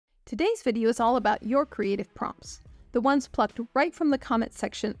Today's video is all about your creative prompts, the ones plucked right from the comment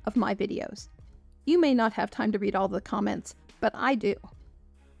section of my videos. You may not have time to read all the comments, but I do.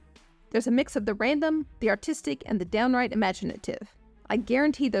 There's a mix of the random, the artistic, and the downright imaginative. I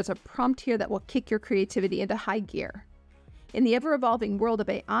guarantee there's a prompt here that will kick your creativity into high gear. In the ever-evolving world of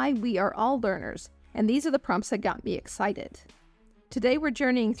AI, we are all learners, and these are the prompts that got me excited. Today we're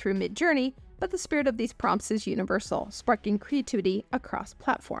journeying through Midjourney, but the spirit of these prompts is universal, sparking creativity across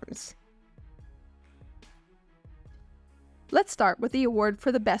platforms. Let's start with the award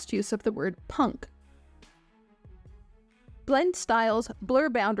for the best use of the word punk. Blend styles, blur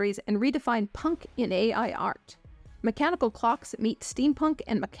boundaries, and redefine punk in AI art. Mechanical clocks meet steampunk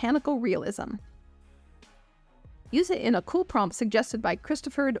and mechanical realism. Use it in a cool prompt suggested by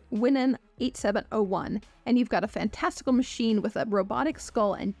Christopher Winnen 8701, and you've got a fantastical machine with a robotic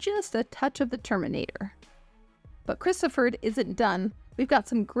skull and just a touch of the Terminator. But Christopher isn't done. We've got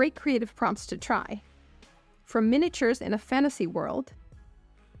some great creative prompts to try. From miniatures in a fantasy world,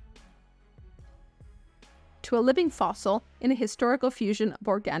 to a living fossil in a historical fusion of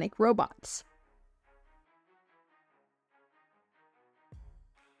organic robots.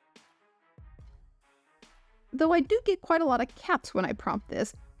 Though I do get quite a lot of cats when I prompt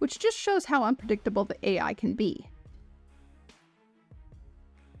this, which just shows how unpredictable the AI can be.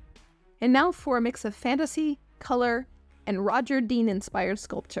 And now for a mix of fantasy, color, and Roger Dean-inspired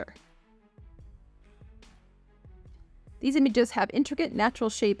sculpture. These images have intricate natural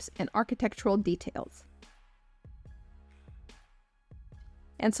shapes and architectural details.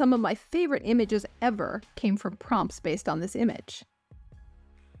 And some of my favorite images ever came from prompts based on this image.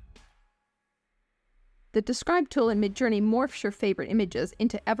 The Describe tool in Midjourney morphs your favorite images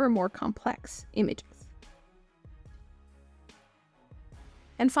into ever more complex images.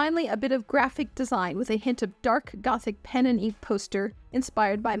 And finally, a bit of graphic design with a hint of dark Gothic pen and ink poster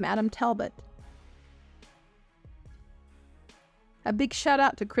inspired by Madame Talbot. A big shout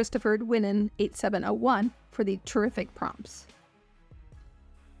out to Christopher Winnen 8701 for the terrific prompts.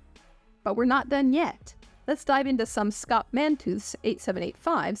 But we're not done yet. Let's dive into some Scott Mantooth's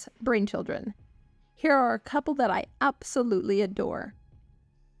 8785's brainchildren. Here are a couple that I absolutely adore.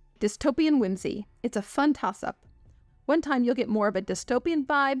 Dystopian Whimsy. It's a fun toss-up. One time you'll get more of a dystopian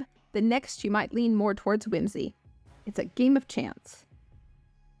vibe, the next you might lean more towards whimsy. It's a game of chance.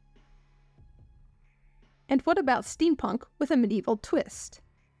 And what about steampunk with a medieval twist?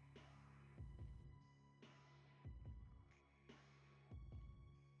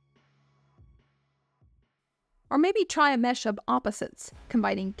 Or maybe try a mesh of opposites,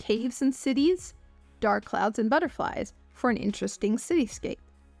 combining caves and cities, dark clouds and butterflies for an interesting cityscape.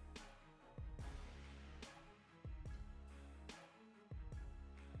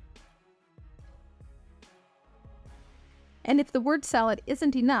 And if the word salad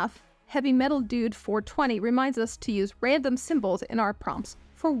isn't enough, Heavy Metal Dude 420 reminds us to use random symbols in our prompts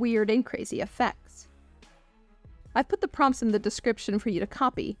for weird and crazy effects. I've put the prompts in the description for you to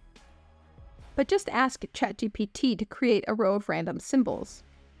copy, but just ask ChatGPT to create a row of random symbols.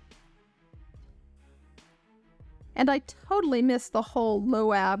 And I totally missed the whole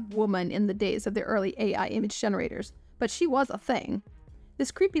Loab woman in the days of the early AI image generators, but she was a thing.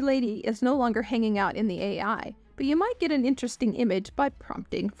 This creepy lady is no longer hanging out in the AI, but you might get an interesting image by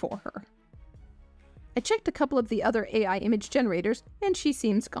prompting for her. I checked a couple of the other AI image generators, and she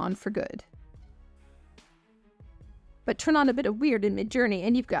seems gone for good. But turn on a bit of weird in Midjourney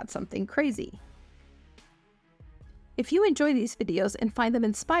and you've got something crazy. If you enjoy these videos and find them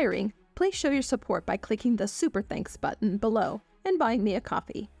inspiring, please show your support by clicking the Super Thanks button below and buying me a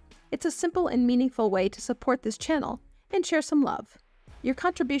coffee. It's a simple and meaningful way to support this channel and share some love. Your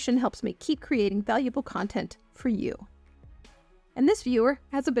contribution helps me keep creating valuable content for you. And this viewer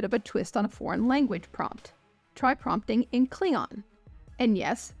has a bit of a twist on a foreign language prompt. Try prompting in Klingon. And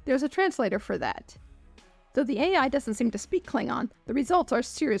yes, there's a translator for that. Though the AI doesn't seem to speak Klingon, the results are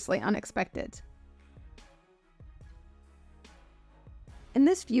seriously unexpected. And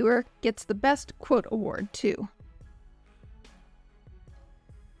this viewer gets the Best Quote Award, too.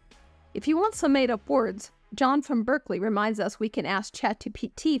 If you want some made-up words, John from Berkeley reminds us we can ask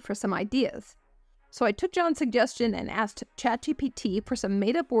ChatGPT for some ideas. So I took John's suggestion and asked ChatGPT for some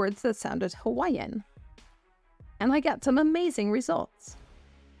made-up words that sounded Hawaiian. And I got some amazing results.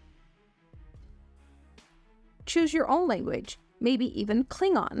 Choose your own language, maybe even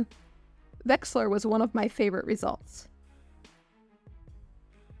Klingon. Vexler was one of my favorite results.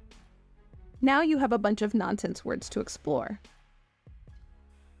 Now you have a bunch of nonsense words to explore.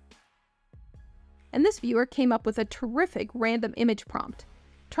 And this viewer came up with a terrific random image prompt.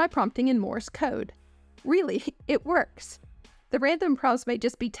 Try prompting in Morse code. Really, it works. The random prompts may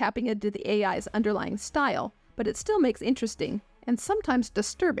just be tapping into the AI's underlying style, but it still makes interesting, and sometimes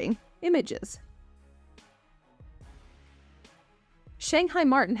disturbing, images. Shanghai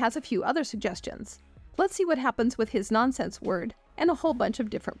Martin has a few other suggestions. Let's see what happens with his nonsense word and a whole bunch of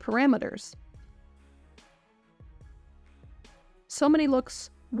different parameters. So many looks,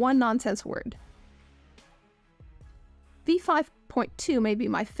 one nonsense word. V5.2 may be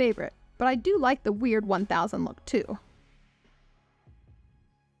my favorite, but I do like the weird 1000 look too.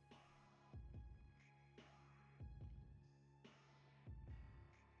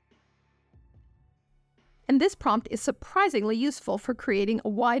 And this prompt is surprisingly useful for creating a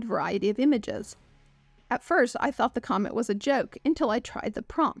wide variety of images. At first, I thought the comment was a joke until I tried the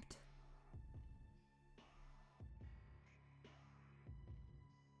prompt.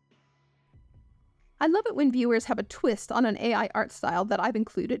 I love it when viewers have a twist on an AI art style that I've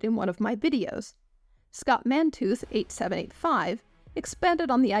included in one of my videos. Scott Mantooth 8785 expanded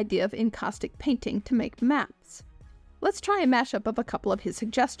on the idea of encaustic painting to make maps. Let's try a mashup of a couple of his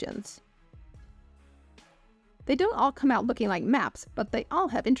suggestions. They don't all come out looking like maps, but they all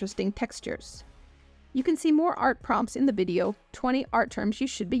have interesting textures. You can see more art prompts in the video, 20 art terms you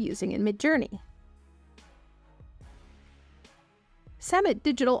should be using in Midjourney. Samet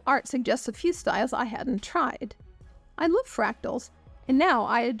Digital Art suggests a few styles I hadn't tried. I love fractals, and now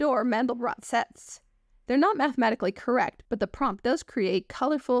I adore Mandelbrot sets. They're not mathematically correct, but the prompt does create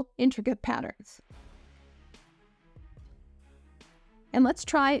colorful, intricate patterns. And let's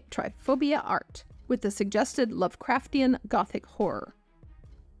try Triphobia art with the suggested Lovecraftian Gothic horror.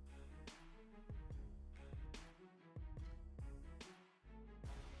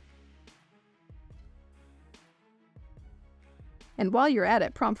 And while you're at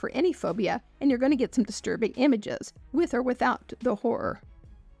it, prompt for any phobia, and you're going to get some disturbing images, with or without the horror.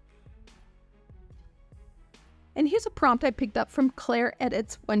 And here's a prompt I picked up from Claire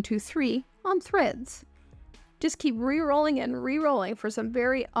Edits 123 on Threads. Just keep re-rolling and re-rolling for some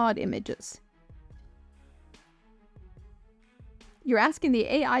very odd images. You're asking the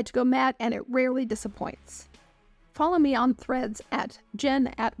AI to go mad, and it rarely disappoints. Follow me on Threads at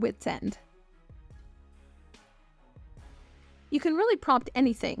Jen@witsend. You can really prompt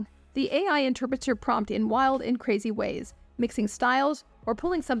anything. The AI interprets your prompt in wild and crazy ways, mixing styles or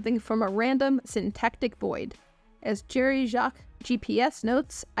pulling something from a random syntactic void. As Jerry Jacques GPS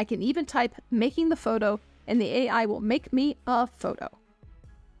notes, I can even type "making the photo" and the AI will make me a photo.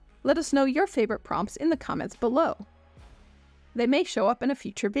 Let us know your favorite prompts in the comments below. They may show up in a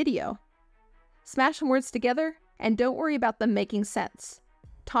future video. Smash some words together and don't worry about them making sense.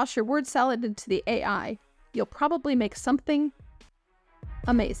 Toss your word salad into the AI. You'll probably make something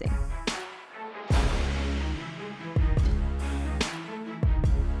amazing.